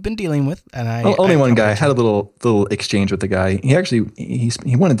been dealing with, and only one guy had a little exchange with the guy. He actually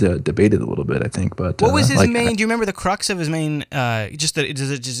he wanted to debate it a little bit, I think. But what was his main? Do you remember the crux of his main? Just that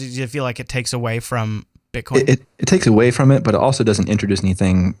does it feel like it takes away from Bitcoin? It takes away from it, but it also doesn't introduce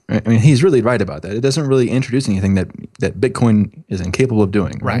anything. I mean, he's really right about that. It doesn't really introduce anything that Bitcoin is incapable of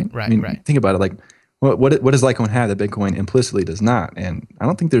doing. Right. Right. I mean, think about it. Like, what does Litecoin have that Bitcoin implicitly does not? And I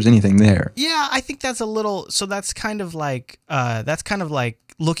don't think there's anything there. Yeah, I think that's a little. So that's kind of like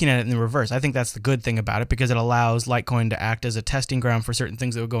looking at it in the reverse. I think that's the good thing about it because it allows Litecoin to act as a testing ground for certain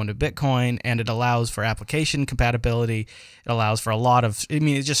things that would go into Bitcoin, and it allows for application compatibility. It allows for a lot of. I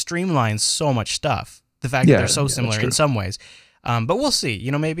mean, it just streamlines so much stuff. The fact that they're so similar in some ways. But we'll see.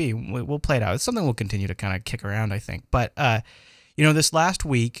 Maybe we'll play it out. It's something we'll continue to kind of kick around, I think. But, this last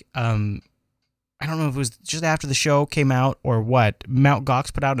week, I don't know if it was just after the show came out or what, Mt.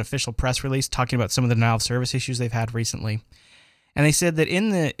 Gox put out an official press release talking about some of the denial of service issues they've had recently. And they said that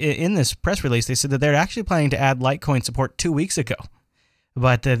in this press release, they said that they're actually planning to add Litecoin support 2 weeks ago.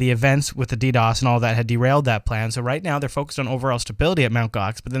 But the events with the DDoS and all that had derailed that plan. So right now they're focused on overall stability at Mt.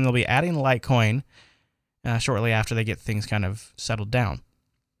 Gox, but then they'll be adding Litecoin shortly after they get things kind of settled down.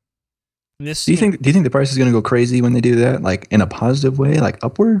 Do you think the price is going to go crazy when they do that, like in a positive way, like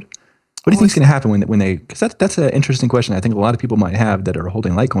upward? What do you think is going to happen when they? Because that's an interesting question. I think a lot of people might have that are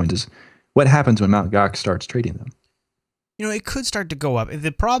holding Litecoins is what happens when Mt. Gox starts trading them. It could start to go up.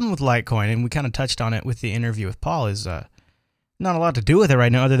 The problem with Litecoin, and we kind of touched on it with the interview with Paul, is not a lot to do with it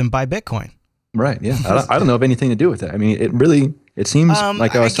right now other than buy Bitcoin. Right. Yeah. I don't know of anything to do with it. I mean, it seems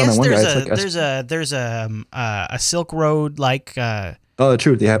like I was telling one guy. There's a Silk Road like. Oh,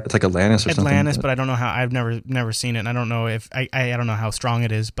 true. It's like Atlantis or something. Atlantis, but I don't know how. I've never seen it, and I don't know if I don't know how strong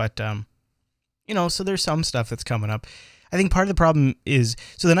it is, but so there's some stuff that's coming up. I think part of the problem is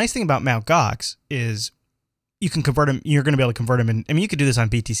the nice thing about Mt. Gox is you can convert them. You're going to be able to convert them in. I mean, you could do this on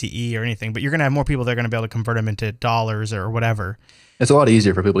BTCE or anything, but you're going to have more people that are going to be able to convert them into dollars or whatever. It's a lot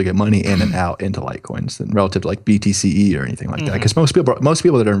easier for people to get money in and out into Litecoins than relative to like BTCE or anything like that. Because most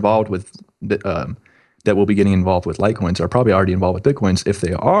people that are involved with that will be getting involved with Litecoins are probably already involved with Bitcoins. If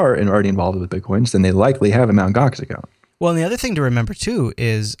they are and already involved with Bitcoins, then they likely have a Mt. Gox account. Well, and the other thing to remember too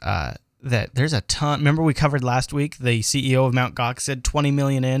is that there's a ton. Remember we covered last week, the CEO of Mt. Gox said 20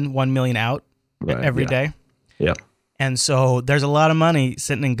 million in, 1 million out every day. Yeah. And so there's a lot of money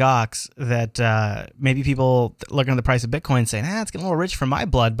sitting in Gox that maybe people looking at the price of Bitcoin saying, it's getting a little rich for my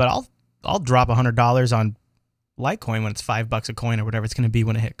blood, but I'll drop $100 on Litecoin when it's $5 a coin or whatever it's going to be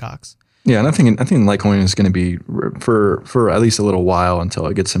when it hit Gox. Yeah, and I think Litecoin is going to be for at least a little while until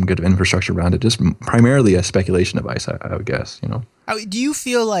it gets some good infrastructure around it. Just primarily a speculation device, I would guess. Do you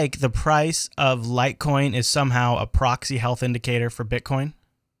feel like the price of Litecoin is somehow a proxy health indicator for Bitcoin?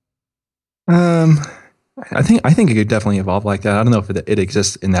 I think it could definitely evolve like that. I don't know if it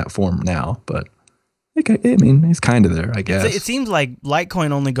exists in that form now, but it's kind of there, I guess. It seems like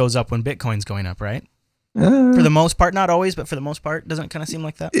Litecoin only goes up when Bitcoin's going up, right? For the most part, not always, but for the most part, doesn't it kind of seem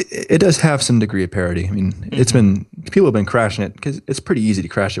like that? It does have some degree of parity. I mean, people have been crashing it because it's pretty easy to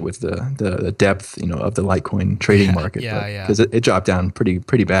crash it with the depth, of the Litecoin trading market. Because it dropped down pretty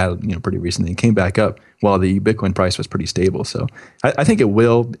bad, pretty recently. It came back up while the Bitcoin price was pretty stable. So I think it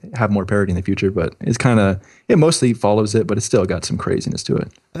will have more parity in the future, but it mostly follows it, but it's still got some craziness to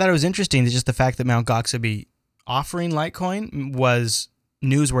it. I thought it was interesting that just the fact that Mt. Gox would be offering Litecoin was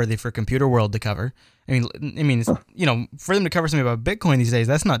newsworthy for Computer World to cover. I mean, it's, for them to cover something about Bitcoin these days,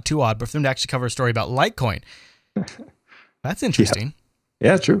 that's not too odd. But for them to actually cover a story about Litecoin, that's interesting.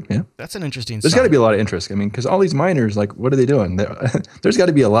 Yeah, true. Yeah, that's an interesting. There's got to be a lot of interest. I mean, because all these miners, like, what are they doing? There's got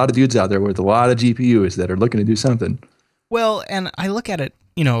to be a lot of dudes out there with a lot of GPUs that are looking to do something. Well, and I look at it,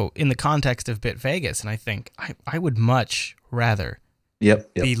 in the context of BitVegas, and I think I would much rather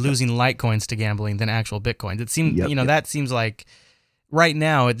be losing Litecoins to gambling than actual Bitcoins. It seems, that seems like. Right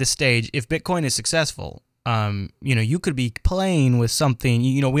now, at this stage, if Bitcoin is successful, you could be playing with something.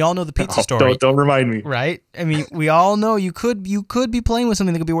 We all know the pizza story. Don't remind me. Right? I mean, we all know you could be playing with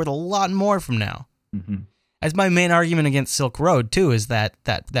something that could be worth a lot more from now. Mm-hmm. That's my main argument against Silk Road too. Is that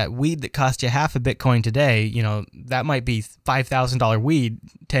weed that cost you half a Bitcoin today, that might be $5,000 weed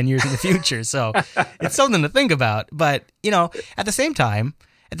 10 years in the future. So it's something to think about. But at the same time,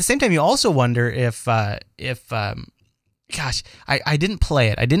 you also wonder if gosh, I didn't play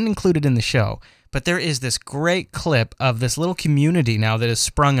it. I didn't include it in the show, but there is this great clip of this little community now that has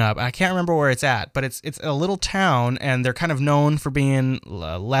sprung up. I can't remember where it's at, but it's a little town, and they're kind of known for being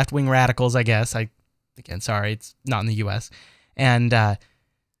left-wing radicals, I guess. Sorry, it's not in the U.S. And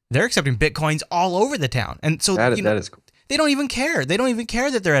they're accepting Bitcoins all over the town. And so that is cool. They don't even care. They don't even care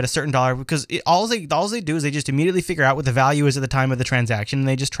that they're at a certain dollar because all they do is they just immediately figure out what the value is at the time of the transaction, and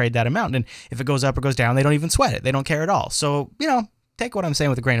they just trade that amount. And if it goes up or goes down, they don't even sweat it. They don't care at all. So, take what I'm saying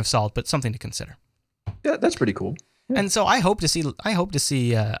with a grain of salt, but something to consider. Yeah, that's pretty cool. Yeah. And so I hope to see something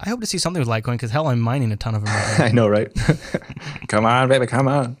with Litecoin because hell, I'm mining a ton of them right now. I know, right? Come on, baby, come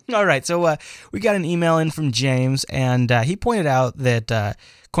on. All right, so we got an email in from James, and he pointed out that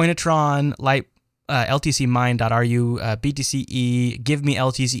Coinatron, LTCmine.ru, BTCE,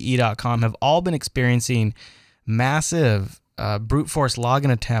 GiveMeLTCE.com have all been experiencing massive brute force login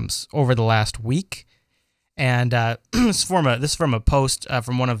attempts over the last week. And this is from a post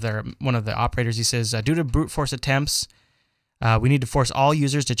from one of the operators. He says, due to brute force attempts, we need to force all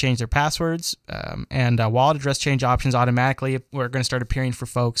users to change their passwords and wallet address change options automatically. We're going to start appearing for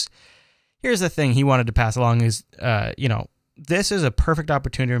folks. Here's the thing he wanted to pass along is, this is a perfect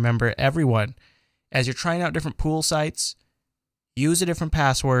opportunity to remember everyone. As you're trying out different pool sites, use a different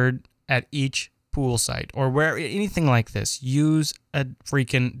password at each pool site or where anything like this. Use a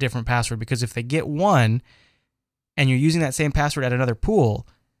freaking different password because if they get one and you're using that same password at another pool,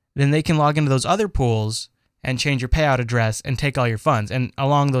 then they can log into those other pools and change your payout address and take all your funds. And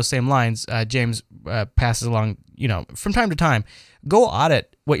along those same lines, James passes along, from time to time, go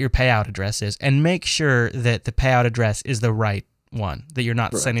audit what your payout address is and make sure that the payout address is the right one, that you're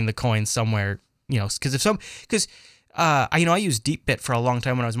not sending the coins somewhere. Because I used DeepBit for a long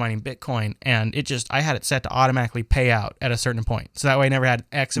time when I was mining Bitcoin, and I had it set to automatically pay out at a certain point. So that way I never had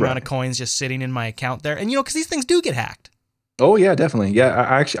X amount of coins just sitting in my account there. And, because these things do get hacked. Oh, yeah, definitely.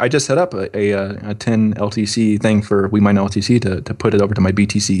 Yeah, I just set up a 10 LTC thing for We Mine LTC to put it over to my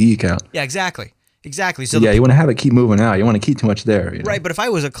BTCE account. Yeah, exactly. So you want to have it keep moving out. You want to keep too much there. Right, but if I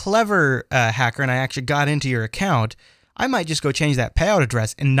was a clever hacker and I actually got into your account, I might just go change that payout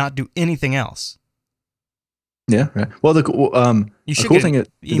address and not do anything else. Yeah, right. Well, the cool thing is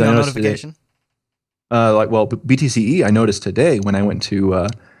email notification. BTCE, I noticed today when I went to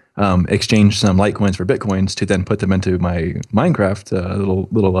exchange some Litecoins for Bitcoins to then put them into my Minecraft little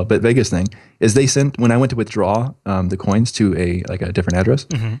BitVegas thing, is they sent, when I went to withdraw the coins to a different address,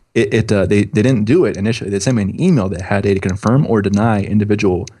 they didn't do it initially. They sent me an email that had a confirm or deny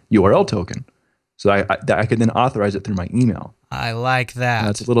individual URL token, so I could then authorize it through my email. I like that.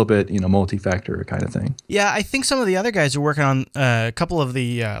 That's a little bit, multi-factor kind of thing. Yeah, I think some of the other guys are working on a couple of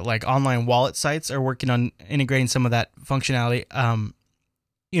the online wallet sites are working on integrating some of that functionality.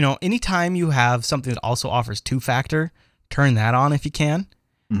 Anytime you have something that also offers two-factor, turn that on if you can.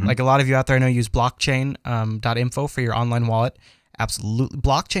 Like a lot of you out there I know use blockchain.info for your online wallet. Absolutely.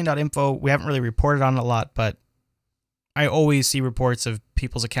 Blockchain.info, we haven't really reported on it a lot, but I always see reports of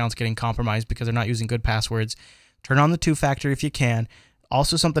people's accounts getting compromised because they're not using good passwords. Turn on the two-factor if you can.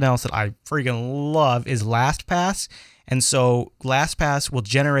 Also, something else that I freaking love is LastPass. And so LastPass will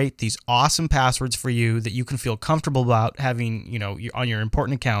generate these awesome passwords for you that you can feel comfortable about having, on your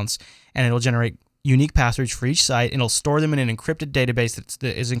important accounts. And it'll generate unique passwords for each site. And it'll store them in an encrypted database that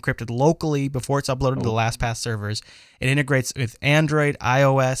is encrypted locally before it's uploaded to the LastPass servers. It integrates with Android,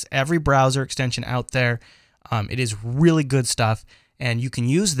 iOS, every browser extension out there. It is really good stuff. And you can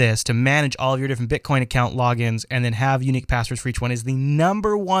use this to manage all of your different Bitcoin account logins and then have unique passwords for each one. Is the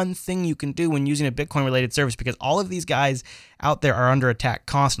number one thing you can do when using a Bitcoin-related service, because all of these guys out there are under attack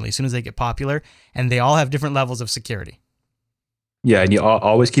constantly as soon as they get popular, and they all have different levels of security. Yeah, and you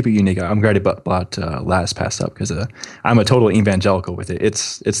always keep it unique. I'm glad you brought LastPass up because I'm a total evangelical with it.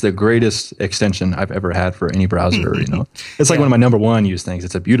 It's the greatest extension I've ever had for any browser. It's like one of my number one use things.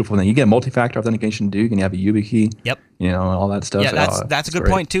 It's a beautiful thing. You get multi-factor authentication too. You can have a YubiKey. Yep. All that stuff. Yeah, that's a good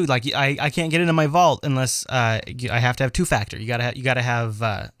point too. Like I can't get into my vault unless I have to have two-factor. You gotta have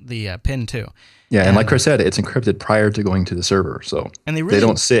the PIN too. Yeah, and like Chris said, it's encrypted prior to going to the server, so and they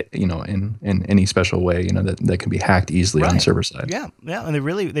don't sit, in any special way, that can be hacked easily on the server side. Yeah, and they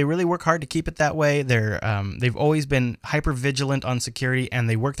really work hard to keep it that way. They've always been hyper vigilant on security, and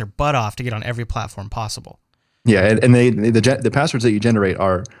they work their butt off to get on every platform possible. Yeah, and the passwords that you generate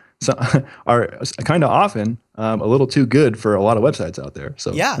are kind of often a little too good for a lot of websites out there.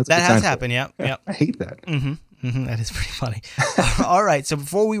 So yeah, that has happened. Yeah, I hate that. That is pretty funny. All right, so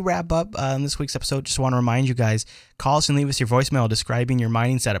before we wrap up this week's episode, just want to remind you guys, call us and leave us your voicemail describing your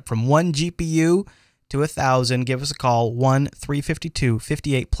mining setup from 1 GPU to 1,000. Give us a call,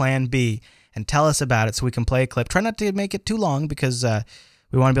 1-352-58-PLAN-B, and tell us about it so we can play a clip. Try not to make it too long because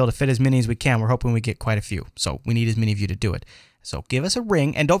we want to be able to fit as many as we can. We're hoping we get quite a few, so we need as many of you to do it. So give us a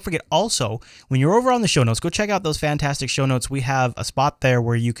ring, and don't forget also, when you're over on the show notes, go check out those fantastic show notes. We have a spot there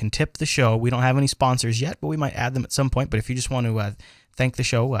where you can tip the show. We don't have any sponsors yet, but we might add them at some point. But if you just want to thank the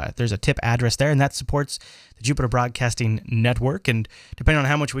show, there's a tip address there, and that supports the Jupiter Broadcasting Network. And depending on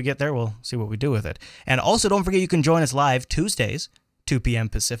how much we get there, we'll see what we do with it. And also, don't forget you can join us live Tuesdays, 2 p.m.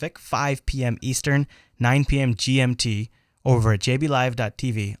 Pacific, 5 p.m. Eastern, 9 p.m. GMT, over at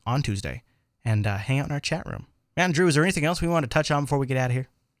jblive.tv on Tuesday, and hang out in our chat room. Man, Drew, is there anything else we want to touch on before we get out of here?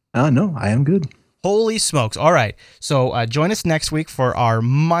 No, I am good. Holy smokes. All right. So join us next week for our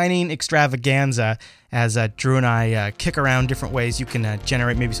mining extravaganza as Drew and I kick around different ways you can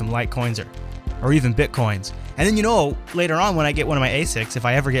generate maybe some Litecoins or even Bitcoins. And then, later on when I get one of my ASICs, if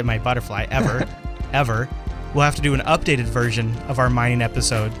I ever get my butterfly, ever, we'll have to do an updated version of our mining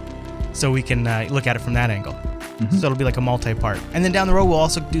episode so we can look at it from that angle. So it'll be like a multi-part. And then down the road, we'll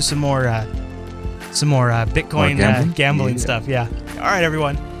also do some more Bitcoin gambling stuff. Yeah. All right,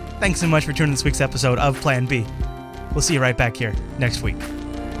 everyone. Thanks so much for tuning in this week's episode of Plan B. We'll see you right back here next week.